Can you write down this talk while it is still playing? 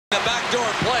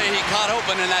backdoor play he caught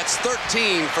open, and that's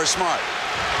 13 for Smart.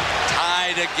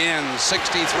 Tied again,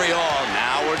 63 all.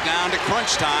 Now we're down to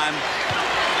crunch time.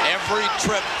 Every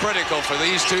trip critical for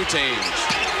these two teams.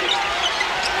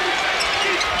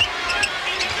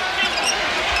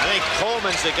 I think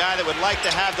Coleman's the guy that would like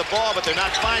to have the ball, but they're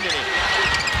not finding him.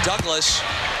 Douglas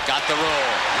got the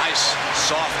roll. Nice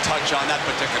soft touch on that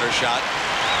particular shot.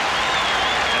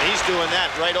 And he's doing that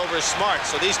right over Smart.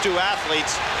 So these two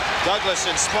athletes, Douglas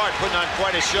and Smart, putting on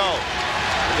quite a show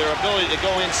with their ability to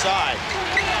go inside.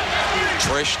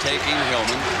 Trish taking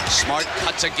Hillman. Smart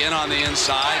cuts again on the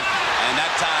inside. And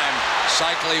that time,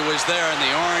 Cycli was there, and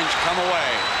the orange come away.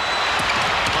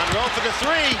 Monroe for the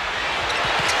three.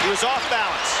 He was off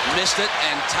balance. Missed it,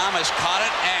 and Thomas caught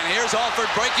it. And here's Alford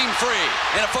breaking free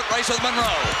in a foot race with Monroe.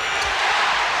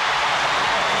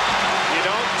 You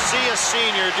don't see a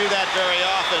senior do that very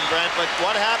often, Brent, but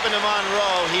what happened to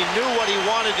Monroe, he knew what he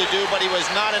wanted to do, but he was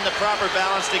not in the proper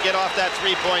balance to get off that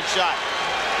three-point shot.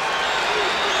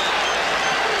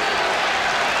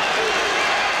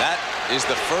 That is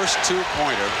the first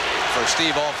two-pointer for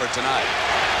Steve Alford tonight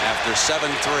after 7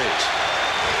 threes.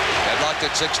 Deadlocked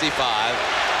at 65.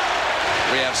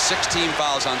 We have 16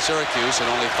 fouls on Syracuse and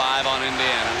only 5 on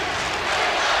Indiana.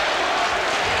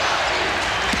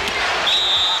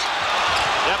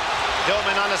 Yep,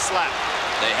 Hillman on a slap.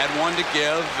 They had one to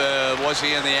give. Was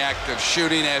he in the act of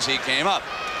shooting as he came up?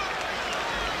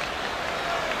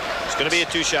 It's going to be a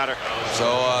two-shotter.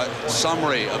 So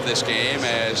summary of this game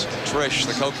as Trish,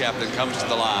 the co-captain, comes to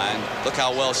the line. Look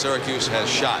how well Syracuse has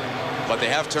shot, but they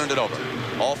have turned it over.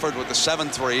 Alford with the 7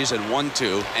 threes and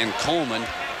 1-2, and Coleman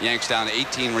yanks down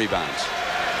 18 rebounds.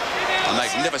 A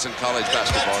magnificent college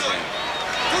basketball game.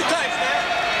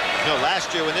 You know,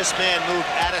 last year when this man moved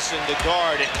Addison to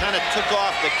guard, it kind of took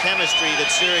off the chemistry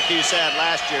that Syracuse had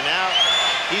last year. Now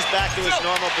he's back to his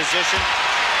normal position,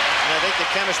 and I think the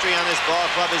chemistry on this ball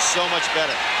club is so much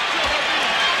better.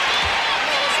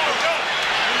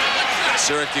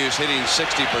 Syracuse hitting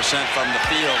 60% from the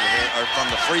field, or from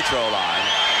the free throw line.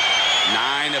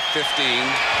 9 of 15.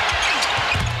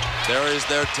 There is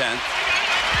their 10th.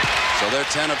 So they're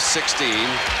 10 of 16.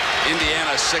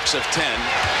 Indiana 6 of 10.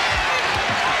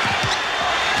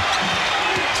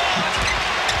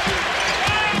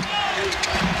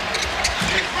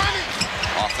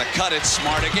 Off the cut, it's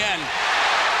Smart again.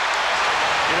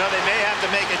 You know, they may have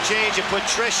to make a change and put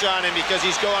Trish on him because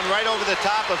he's going right over the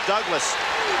top of Douglas.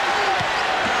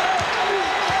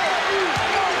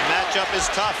 The matchup is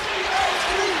tough.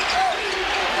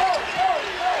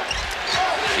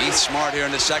 Keith Smart here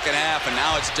in the second half, and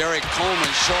now it's Derek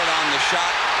Coleman short on the shot,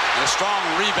 and a strong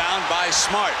rebound by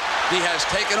Smart. He has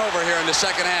taken over here in the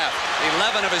second half.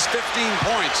 11 of his 15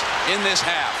 points in this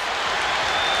half.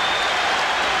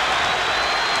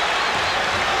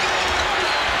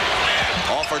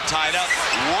 Alford tied up,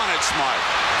 wanted Smart.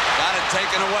 Got it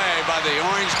taken away by the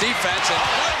orange defense, and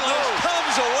Douglas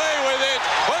comes away with it.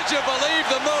 Would you believe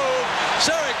the move?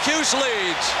 Syracuse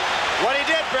leads. What he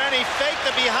did, Brent, he faked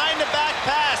the behind-the-back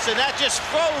pass, and that just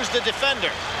froze the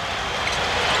defender.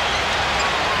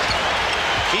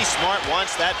 Keith Smart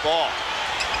wants that ball.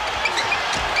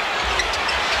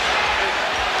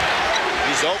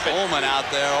 He's open. Coleman out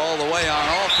there all the way on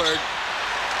Alford,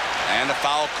 and a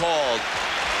foul called.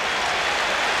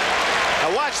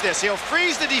 Now watch this. He'll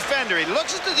freeze the defender. He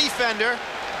looks at the defender,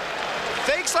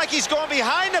 fakes like he's going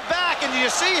behind the back, and you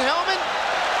see Hillman?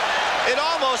 It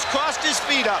almost cost his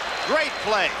feet up. Great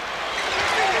play.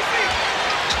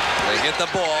 They hit the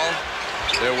ball.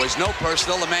 There was no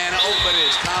personal. The man open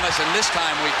is Thomas, and this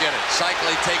time we get it.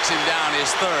 Cycli takes him down, his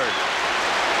third.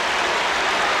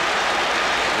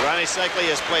 Ronnie Cycli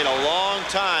has played a long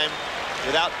time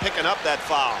without picking up that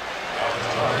foul.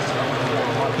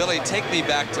 Billy, take me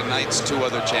back to Knight's 2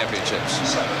 other championships.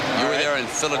 You were there in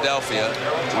Philadelphia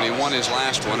when he won his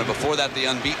last one, and before that the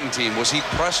unbeaten team. Was he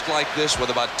pressed like this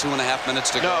with about 2.5 minutes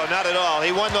to go? No, not at all.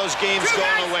 He won those games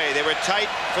going away. They were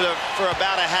tight for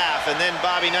about a half, and then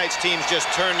Bobby Knight's teams just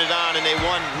turned it on, and they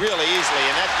won really easily.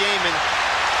 And that game in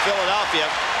Philadelphia,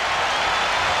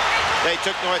 they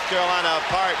took North Carolina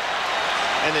apart.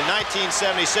 And in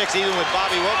 1976, even with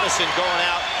Bobby Wilkerson going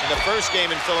out in the first game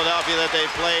in Philadelphia that they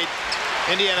played,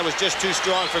 Indiana was just too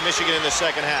strong for Michigan in the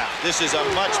second half. This is a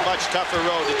much, much tougher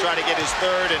road to try to get his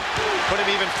third and put him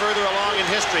even further along in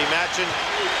history, matching,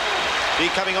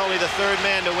 becoming only the third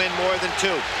man to win more than 2.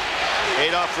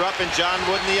 Adolph Rupp and John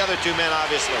Wooden, the other 2 men,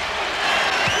 obviously.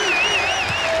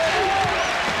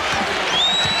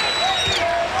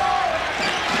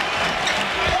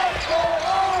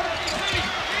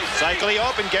 Cycli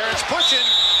open, Garrett's pushing.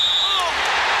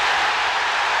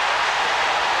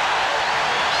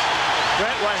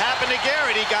 Brent, what happened to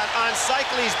Garrett. He got on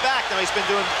Cycli's back. Now, he's been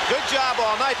doing a good job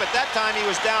all night, but that time he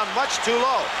was down much too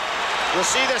low. You'll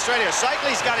see this right here.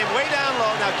 Cycli's got him way down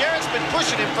low. Now, Garrett's been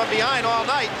pushing him from behind all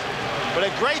night, but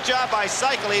a great job by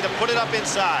Cycli to put it up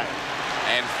inside.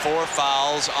 And 4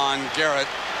 fouls on Garrett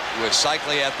with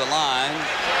Cycli at the line.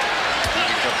 He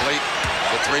can complete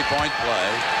the 3-point play.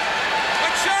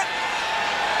 Good shot!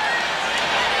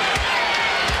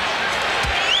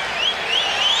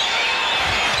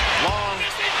 Long.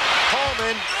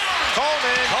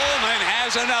 Coleman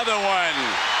has another one.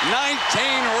 19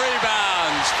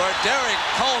 rebounds for Derek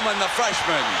Coleman, the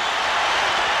freshman.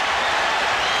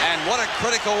 And what a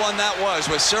critical one that was,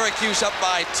 with Syracuse up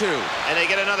by 2. And they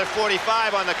get another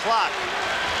 45 on the clock.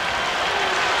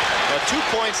 Well, 2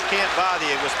 points can't bother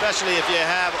you, especially if you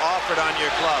have Alford on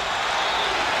your club.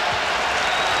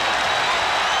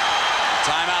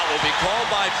 Timeout will be called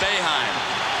by Boeheim.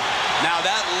 Now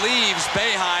that leaves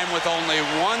Boeheim with only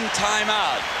 1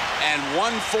 timeout and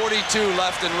 1:42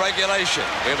 left in regulation.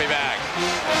 We'll be back.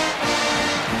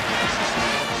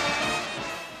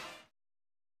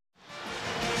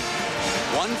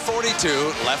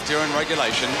 .142 left here in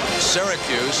regulation.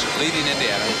 Syracuse leading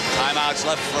Indiana. Timeouts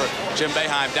left for Jim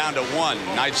Boeheim, down to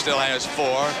 1. Knight still has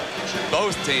 4.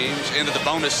 Both teams into the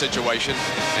bonus situation,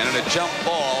 and in a jump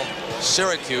ball,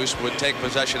 Syracuse would take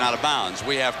possession out of bounds.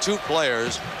 We have 2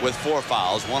 players with 4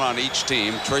 fouls, 1 on each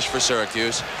team. Trish for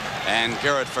Syracuse and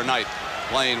Garrett for Knight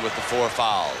playing with the 4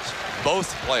 fouls.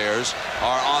 Both players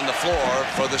are on the floor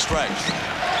for the stretch.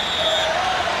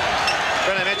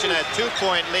 Brent, I mentioned that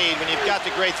 2-point lead. When you've got the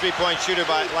great 3-point shooter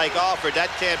like Alford, that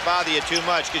can't bother you too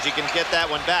much because you can get that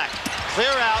one back.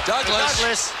 Clear out.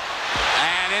 Douglas.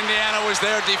 And Indiana was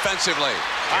there defensively.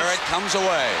 Garrett comes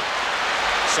away.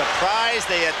 Surprised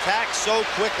they attacked so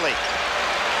quickly.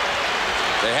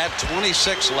 They had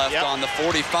 26 left on the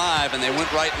 45, and they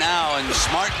went right now, and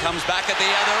Smart comes back at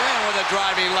the other end with a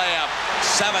driving layup.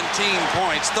 17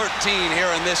 points, 13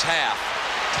 here in this half.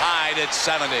 Tied at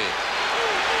 70.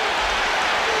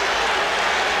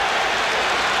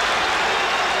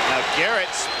 Now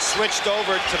Garrett's switched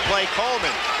over to play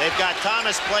Coleman. They've got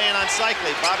Thomas playing on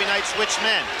Cycli. Bobby Knight switched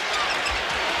men.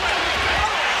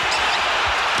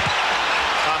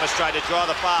 Thomas tried to draw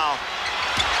the foul.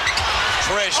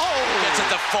 Trish gets it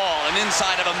to fall, and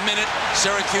inside of a minute,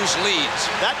 Syracuse leads.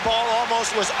 That ball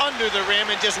almost was under the rim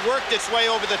and just worked its way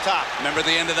over the top. Remember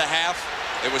the end of the half?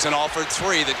 It was an Alford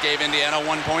 3 that gave Indiana a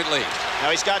 1-point lead. Now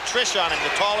he's got Trish on him,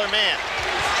 the taller man.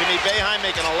 Jimmy Boeheim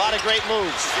making a lot of great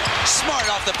moves. Smart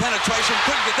off the penetration,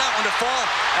 couldn't get that one to fall,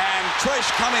 and Trish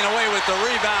coming away with the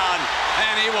rebound,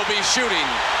 and he will be shooting.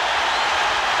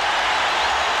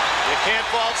 You can't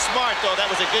fault Smart, though. That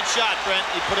was a good shot, Brent.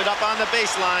 He put it up on the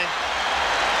baseline.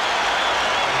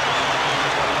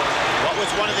 What was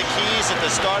one of the keys at the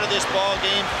start of this ball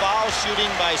game? Foul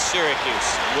shooting by Syracuse.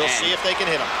 We'll see if they can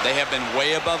hit them. They have been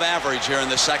way above average here in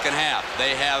the second half.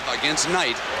 They have, against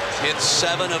Knight, hit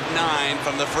 7 of 9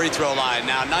 from the free throw line.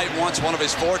 Now, Knight wants one of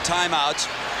his 4 timeouts.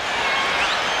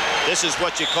 This is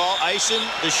what you call icing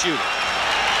the shooter.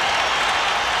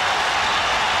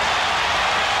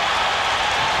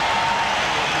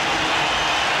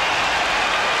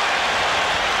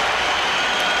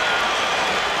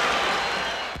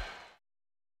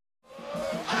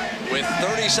 With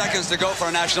 30 seconds to go for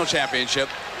a national championship,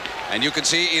 and you can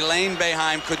see Elaine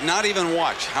Boeheim could not even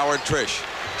watch Howard Trish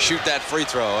shoot that free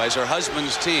throw as her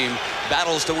husband's team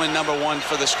battles to win number 1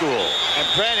 for the school. And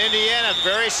Brent, Indiana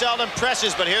very seldom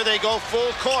presses, but here they go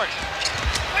full court.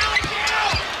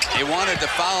 He wanted to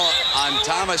foul on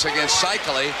Thomas against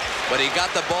Cycli, but he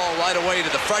got the ball right away to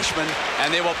the freshman,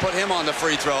 and they will put him on the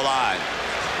free throw line.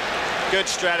 Good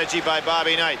strategy by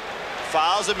Bobby Knight.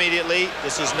 Fouls immediately.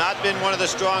 This has not been one of the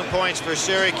strong points for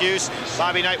Syracuse.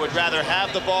 Bobby Knight would rather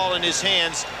have the ball in his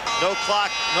hands. No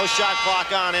clock, no shot clock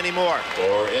on anymore.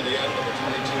 For Indiana, number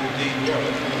 22, Dean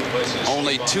Garrett.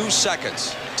 Only 2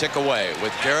 seconds tick away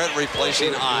with Garrett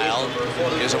replacing Isle.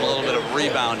 Gives him a little bit of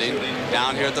rebounding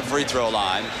down here at the free throw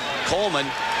line. Coleman,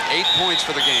 8 points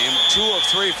for the game, 2 of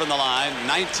 3 from the line,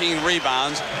 19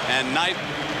 rebounds, and Knight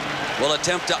will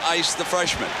attempt to ice the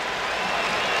freshman.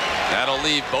 That'll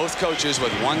leave both coaches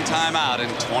with 1 timeout in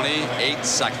 28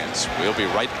 seconds. We'll be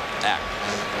right back.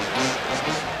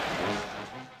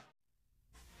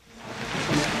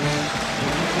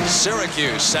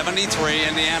 Syracuse 73,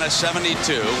 Indiana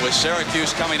 72, with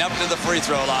Syracuse coming up to the free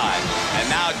throw line. And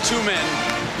now 2 men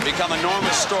become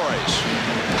enormous stories.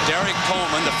 Derek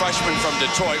Coleman, the freshman from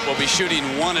Detroit, will be shooting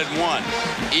 1 and 1,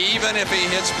 even if he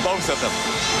hits both of them.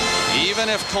 Even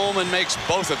if Coleman makes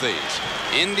both of these.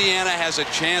 Indiana has a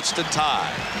chance to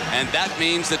tie, and that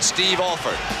means that Steve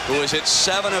Alford, who has hit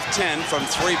 7 of 10 from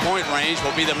three-point range,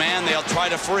 will be the man they'll try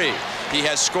to free. He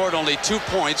has scored only 2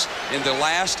 points in the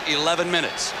last 11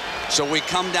 minutes. So we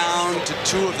come down to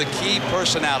 2 of the key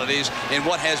personalities in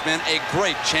what has been a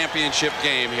great championship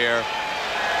game here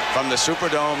from the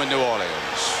Superdome in New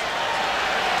Orleans.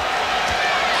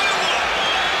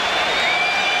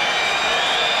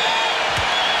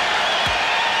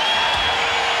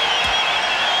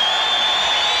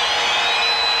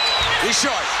 He's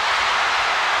short.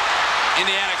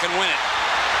 Indiana can win it.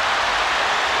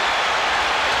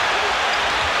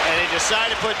 And they decide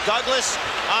to put Douglas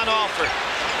on Alford.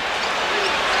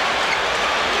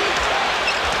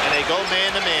 And they go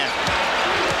man-to-man.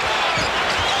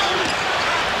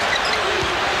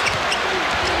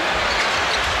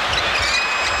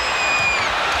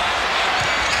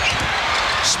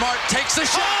 Smart takes the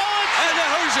shot. And the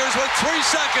Hoosiers with 3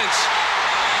 seconds.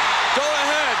 Go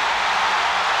ahead.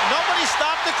 Nobody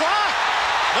stopped the clock.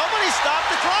 Nobody stopped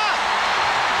the clock.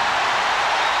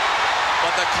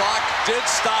 But the clock did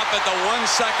stop at the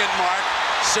 1-second mark.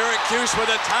 Syracuse with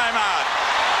a timeout.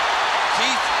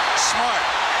 Keith Smart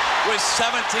with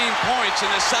 17 points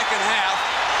in the second half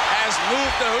has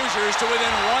moved the Hoosiers to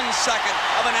within 1 second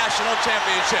of a national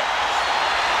championship.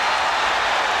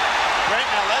 Right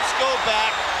now, let's go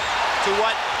back to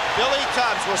what Billy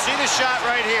Tubbs. We'll see the shot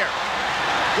right here.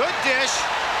 Good dish.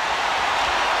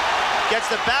 Gets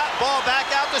the ball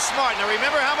back out to Smart. Now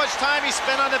remember how much time he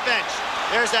spent on the bench.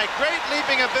 There's that great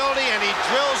leaping ability, and he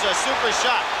drills a super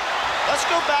shot. Let's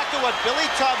go back to what Billy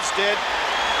Tubbs did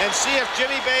and see if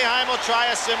Jimmy Boeheim will try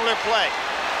a similar play.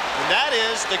 And that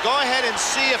is to go ahead and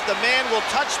see if the man will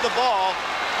touch the ball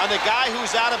on the guy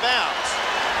who's out of bounds.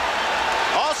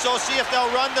 Also, see if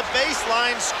they'll run the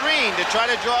baseline screen to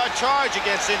try to draw a charge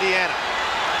against Indiana.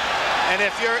 And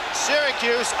if you're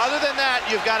Syracuse, other than that,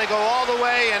 you've got to go all the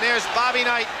way. And there's Bobby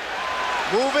Knight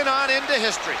moving on into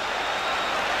history.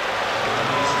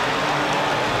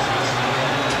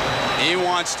 He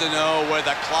wants to know where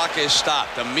the clock is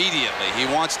stopped immediately. He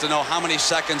wants to know how many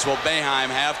seconds will Boeheim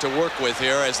have to work with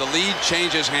here as the lead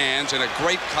changes hands in a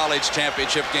great college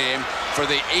championship game for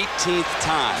the 18th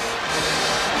time.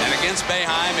 And against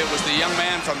Boeheim, it was the young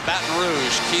man from Baton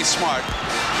Rouge, Keith Smart,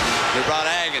 who brought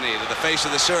agony to the face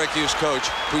of the Syracuse coach,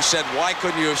 who said, "Why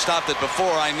couldn't you have stopped it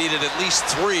before? I needed at least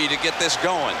 3 to get this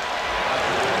going."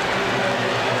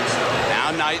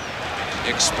 Now Knight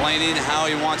explaining how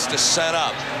he wants to set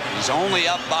up. He's only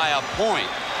up by a point.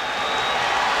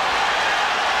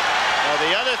 Well,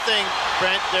 the other thing,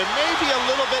 Brent, there may be a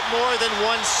little bit more than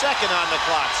 1 second on the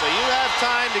clock, so you have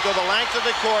time to go the length of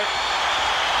the court.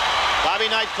 Bobby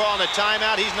Knight calling a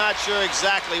timeout. He's not sure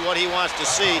exactly what he wants to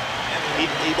see.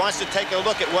 He wants to take a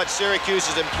look at what Syracuse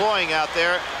is employing out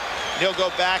there. He'll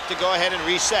go back to go ahead and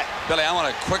reset. Billy, I want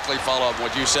to quickly follow up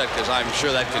what you said, because I'm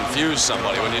sure that confused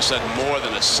somebody when you said more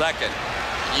than a second.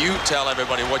 You tell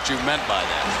everybody what you meant by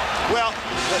that. Well,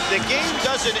 the game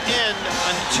doesn't end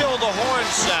until the horn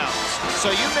sounds.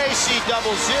 So you may see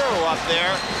 0-0 up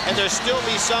there, and there still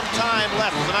be some time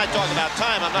left. When I talk about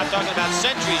time, I'm not talking about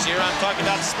centuries here. I'm talking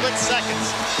about split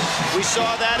seconds. We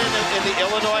saw that in the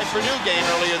Illinois-Purdue game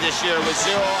earlier this year with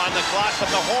 0 on the clock, but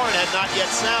the horn had not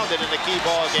yet sounded in the key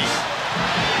ball game.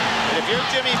 And if you're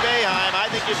Jimmy Boeheim,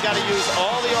 I think you've got to use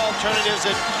all the alternatives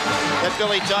that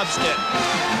Billy Tubbs did.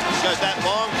 Because that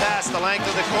long pass the length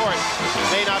of the court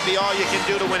may not be all you can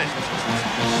do to win it.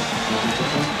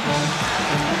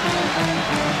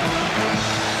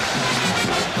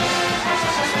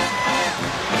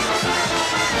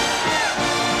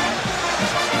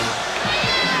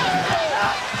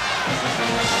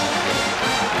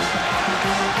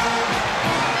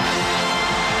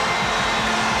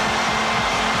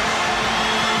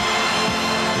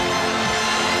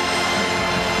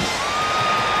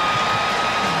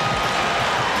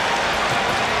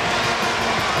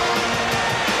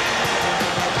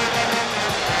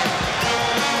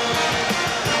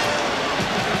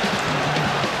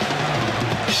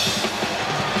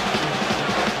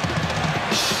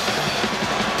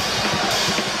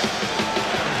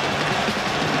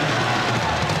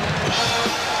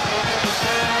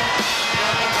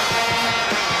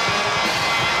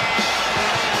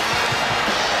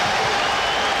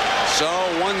 So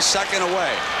 1 second away.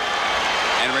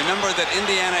 And remember that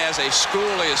Indiana as a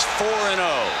school is 4-0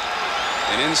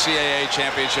 in NCAA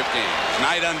championship games.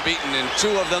 Knight unbeaten in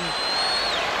 2 of them.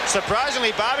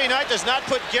 Surprisingly, Bobby Knight does not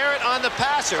put Garrett on the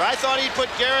passer. I thought he'd put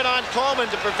Garrett on Coleman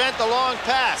to prevent the long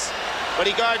pass. But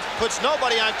he puts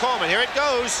nobody on Coleman. Here it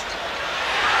goes.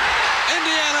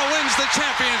 Indiana wins the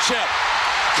championship.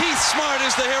 Keith Smart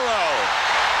is the hero.